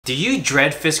Do you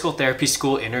dread physical therapy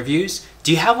school interviews?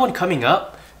 Do you have one coming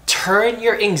up? Turn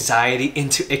your anxiety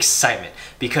into excitement,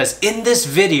 because in this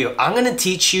video, I'm going to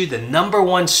teach you the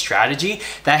 #1 strategy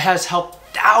that has helped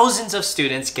thousands of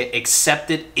students get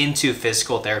accepted into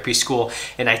physical therapy school,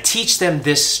 and I teach them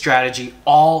this strategy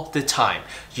all the time.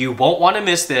 You won't want to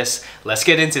miss this. Let's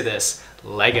get into this.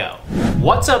 Lego.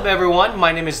 What's up everyone?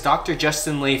 My name is Dr.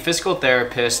 Justin Lee, physical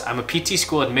therapist. I'm a PT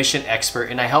school admission expert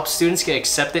and I help students get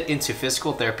accepted into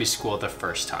physical therapy school the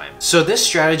first time. So this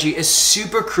strategy is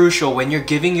super crucial when you're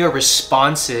giving your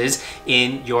responses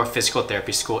in your physical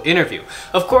therapy school interview.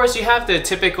 Of course, you have the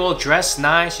typical dress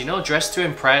nice, dress to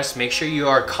impress, make sure you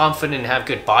are confident and have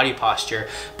good body posture,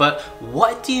 but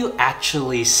what do you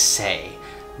actually say?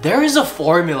 There is a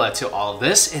formula to all of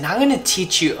this, and I'm going to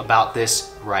teach you about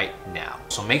this right now.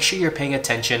 So make sure you're paying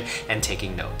attention and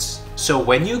taking notes. So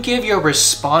when you give your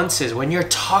responses, when you're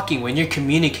talking, when you're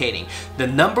communicating, the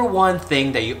 #1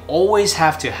 thing that you always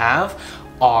have to have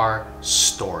are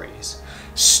stories.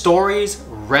 Stories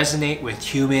resonate with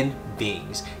human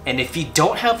beings. And if you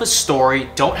don't have a story,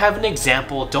 don't have an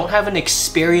example, don't have an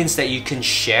experience that you can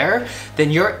share, then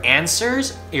your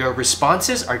answers, your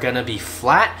responses are gonna be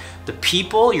flat. The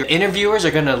people, your interviewers,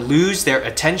 are gonna lose their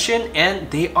attention and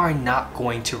they are not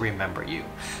going to remember you.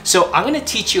 So I'm gonna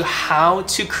teach you how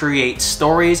to create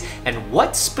stories and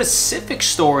what specific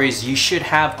stories you should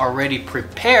have already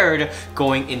prepared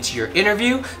going into your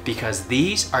interview, because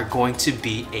these are going to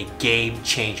be a game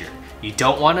changer. You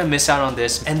don't want to miss out on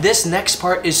this, and this next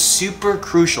part is super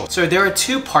crucial. So there are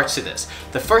 2 parts to this.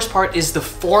 The first part is the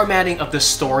formatting of the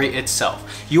story itself.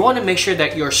 You want to make sure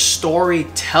that you're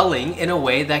storytelling in a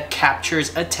way that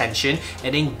captures attention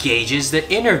and engages the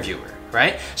interviewer,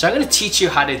 right? So I'm going to teach you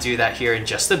how to do that here in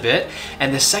just a bit.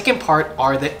 And the second part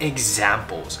are the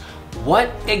examples. What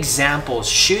examples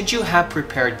should you have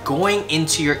prepared going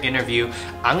into your interview?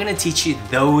 I'm going to teach you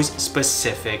those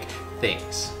specific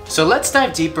things. So let's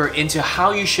dive deeper into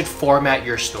how you should format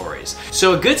your stories.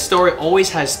 So a good story always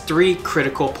has 3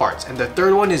 critical parts, and the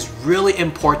third one is really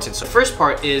important. So the first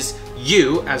part is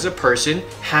you as a person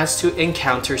has to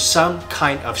encounter some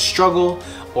kind of struggle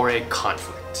or a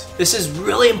conflict. This is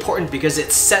really important because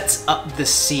it sets up the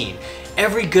scene.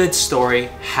 Every good story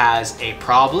has a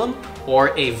problem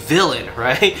or a villain,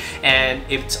 right? And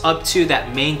it's up to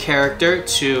that main character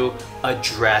to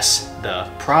address the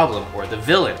problem or the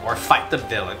villain, or fight the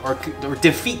villain, or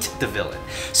defeat the villain.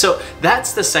 So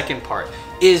that's the second part,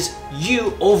 is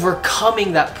you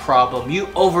overcoming that problem, you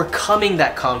overcoming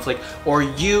that conflict, or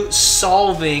you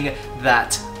solving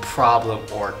that problem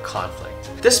or conflict.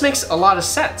 This makes a lot of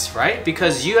sense, right?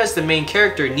 Because you as the main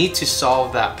character need to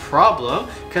solve that problem,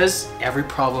 because every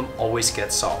problem always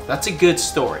gets solved. That's a good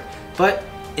story, but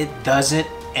it doesn't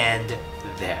end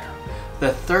there.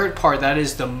 The third part, that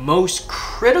is the most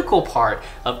critical part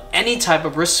of any type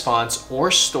of response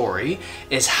or story,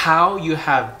 is how you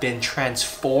have been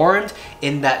transformed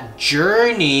in that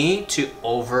journey to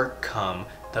overcome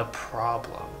the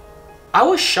problem. I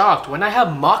was shocked when I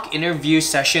have mock interview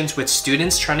sessions with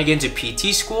students trying to get into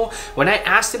PT school. When I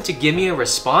asked them to give me a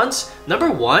response,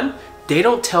 #1, they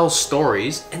don't tell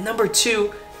stories, and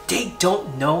 #2, they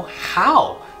don't know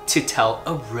how to tell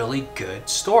a really good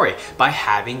story by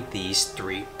having these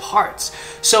 3 parts.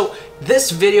 So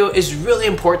this video is really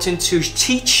important to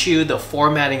teach you the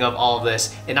formatting of all of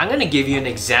this, and I'm gonna give you an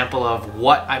example of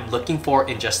what I'm looking for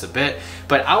in just a bit.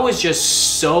 But I was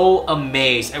just so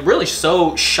amazed and really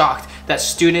so shocked that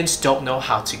students don't know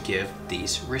how to give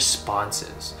these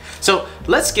responses. So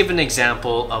let's give an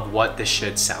example of what this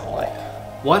should sound like.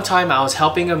 One time I was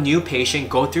helping a new patient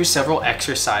go through several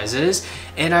exercises,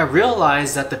 and I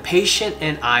realized that the patient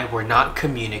and I were not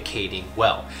communicating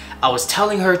well. I was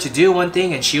telling her to do one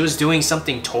thing and she was doing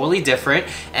something totally different,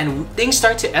 and things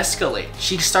start to escalate.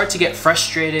 She started to get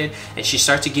frustrated and she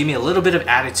started to give me a little bit of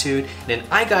attitude, and then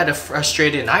I got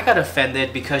frustrated and I got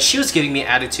offended because she was giving me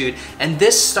attitude, and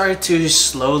this started to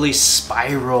slowly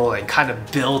spiral and kind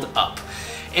of build up.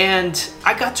 And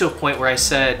I got to a point where I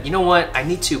said, you know what, I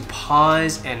need to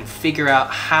pause and figure out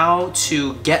how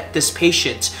to get this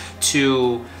patient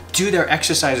to do their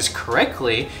exercises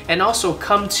correctly, and also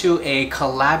come to a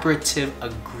collaborative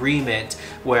agreement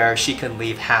where she can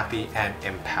leave happy and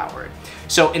empowered.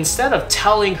 So instead of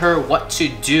telling her what to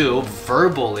do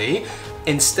verbally,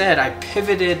 instead I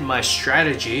pivoted my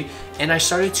strategy and I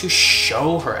started to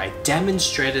show her. I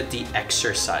demonstrated the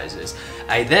exercises.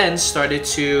 I then started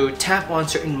to tap on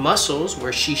certain muscles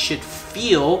where she should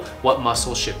feel what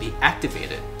muscles should be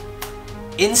activated.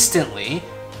 Instantly,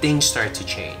 things started to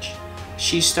change.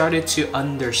 She started to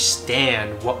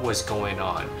understand what was going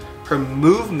on. her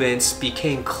movements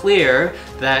became clear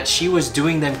that she was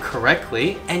doing them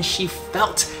correctly, and she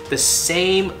felt the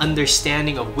same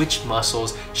understanding of which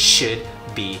muscles should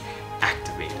be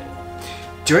activated.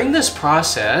 During this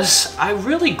process, I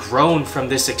really grown from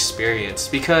this experience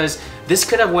because this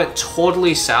could have went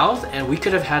totally south and we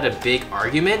could have had a big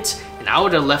argument, and I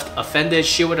would have left offended,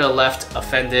 she would have left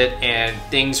offended, and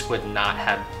things would not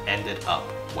have ended up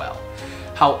well.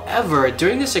 However,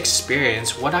 during this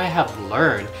experience, what I have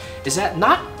learned is that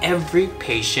not every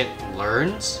patient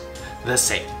learns the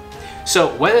same.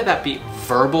 So whether that be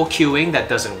verbal cueing that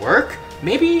doesn't work,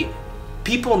 maybe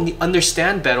people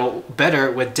understand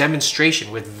better with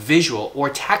demonstration, with visual or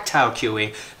tactile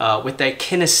cueing, with that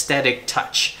kinesthetic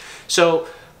touch. So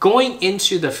going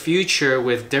into the future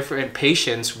with different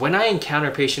patients, when I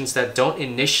encounter patients that don't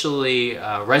initially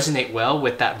resonate well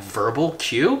with that verbal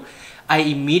cue, I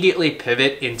immediately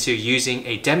pivot into using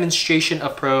a demonstration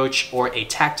approach or a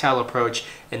tactile approach,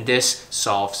 and this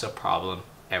solves the problem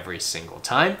every single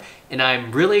time. And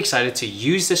I'm really excited to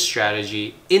use this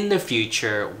strategy in the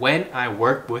future when I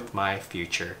work with my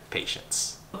future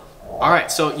patients. All right,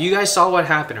 so you guys saw what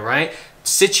happened, right?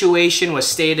 Situation was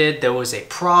stated, there was a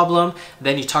problem,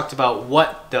 then you talked about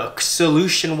what the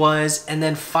solution was, and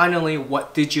then finally,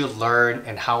 what did you learn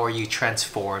and how are you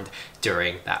transformed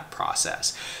during that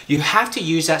process? You have to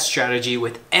use that strategy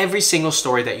with every single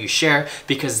story that you share,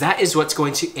 because that is what's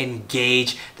going to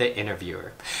engage the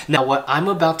interviewer. Now, what I'm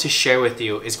about to share with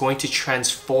you is going to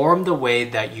transform the way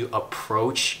that you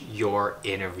approach your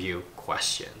interview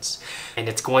questions. And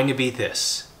it's going to be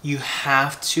this. You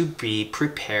have to be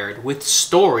prepared with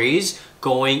stories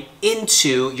going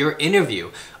into your interview,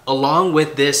 along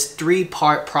with this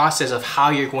three-part process of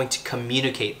how you're going to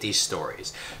communicate these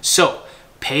stories. So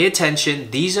pay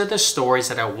attention. These are the stories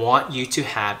that I want you to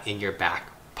have in your back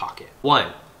pocket.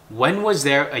 1. When was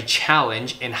there a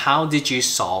challenge and how did you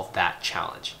solve that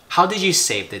challenge? How did you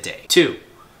save the day? 2.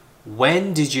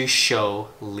 When did you show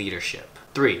leadership?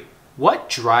 3. What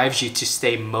drives you to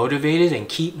stay motivated and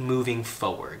keep moving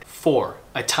forward? 4.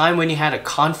 A time when you had a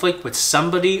conflict with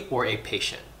somebody or a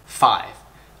patient. 5.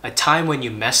 A time when you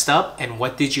messed up and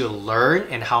what did you learn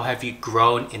and how have you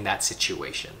grown in that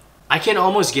situation? I can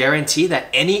almost guarantee that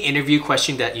any interview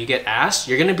question that you get asked,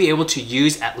 you're going to be able to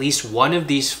use at least one of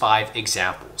these 5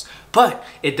 examples. But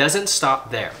it doesn't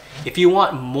stop there. If you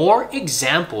want more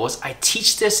examples, I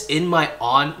teach this in my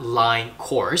online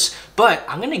course, but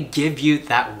I'm gonna give you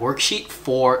that worksheet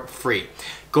for free.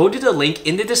 Go to the link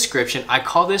in the description. I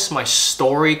call this my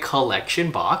story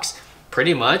collection box.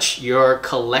 Pretty much, you're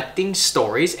collecting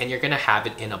stories and you're gonna have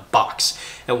it in a box.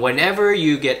 And whenever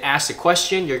you get asked a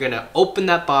question, you're gonna open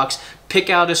that box, pick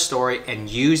out a story, and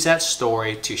use that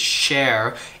story to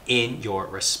share in your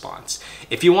response.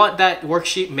 If you want that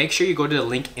worksheet, make sure you go to the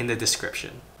link in the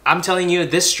description. I'm telling you,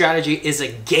 this strategy is a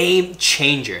game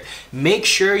changer. Make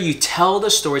sure you tell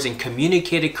the stories and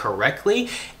communicate it correctly,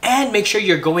 and make sure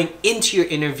you're going into your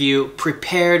interview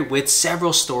prepared with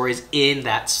several stories in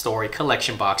that story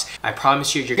collection box. I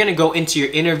promise you, you're gonna go into your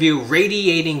interview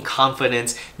radiating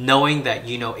confidence, knowing that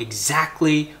you know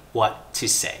exactly what to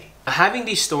say. Having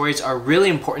these stories are really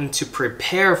important to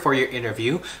prepare for your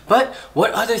interview, but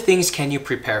what other things can you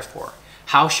prepare for?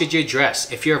 How should you dress?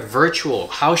 If you're virtual,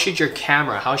 how should your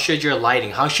camera, how should your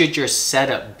lighting, how should your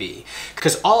setup be?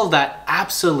 Because all of that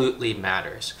absolutely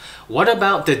matters. What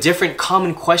about the different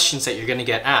common questions that you're gonna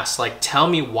get asked? Like, tell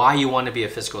me why you wanna be a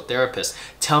physical therapist.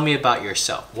 Tell me about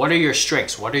yourself. What are your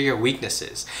strengths? What are your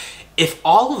weaknesses? If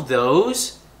all of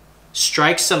those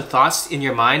strike some thoughts in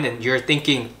your mind and you're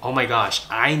thinking, oh my gosh,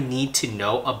 I need to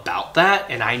know about that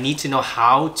and I need to know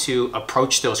how to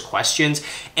approach those questions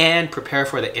and prepare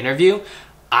for the interview,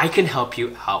 I can help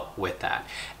you out with that.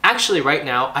 Actually, right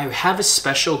now, I have a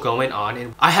special going on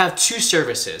and I have 2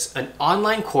 services, an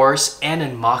online course and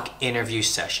a mock interview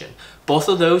session. Both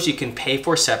of those you can pay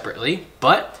for separately,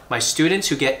 but my students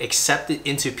who get accepted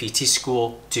into PT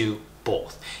school do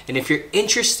both. And if you're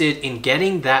interested in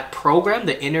getting that program,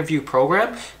 the interview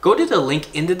program, go to the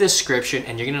link in the description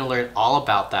and you're going to learn all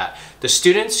about that. The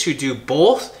students who do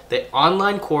both the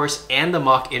online course and the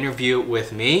mock interview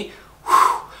with me,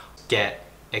 get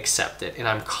accepted. And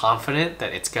I'm confident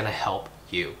that it's going to help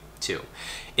you too.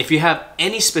 If you have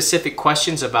any specific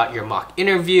questions about your mock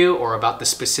interview or about the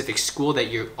specific school that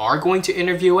you are going to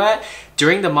interview at,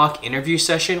 during the mock interview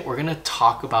session, we're going to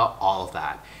talk about all of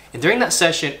that. And during that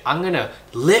session, I'm gonna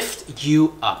lift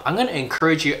you up. I'm gonna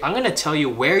encourage you. I'm gonna tell you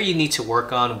where you need to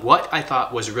work on, what I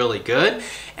thought was really good,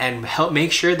 and help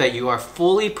make sure that you are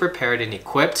fully prepared and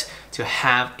equipped to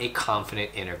have a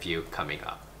confident interview coming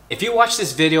up. If you watch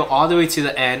this video all the way to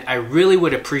the end, I really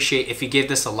would appreciate if you give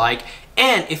this a like.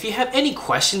 And if you have any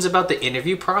questions about the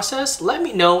interview process, let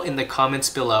me know in the comments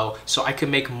below so I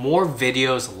can make more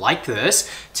videos like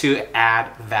this to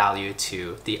add value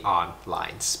to the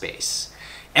online space.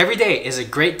 Every day is a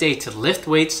great day to lift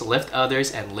weights, lift others,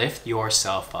 and lift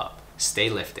yourself up. Stay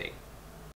lifting.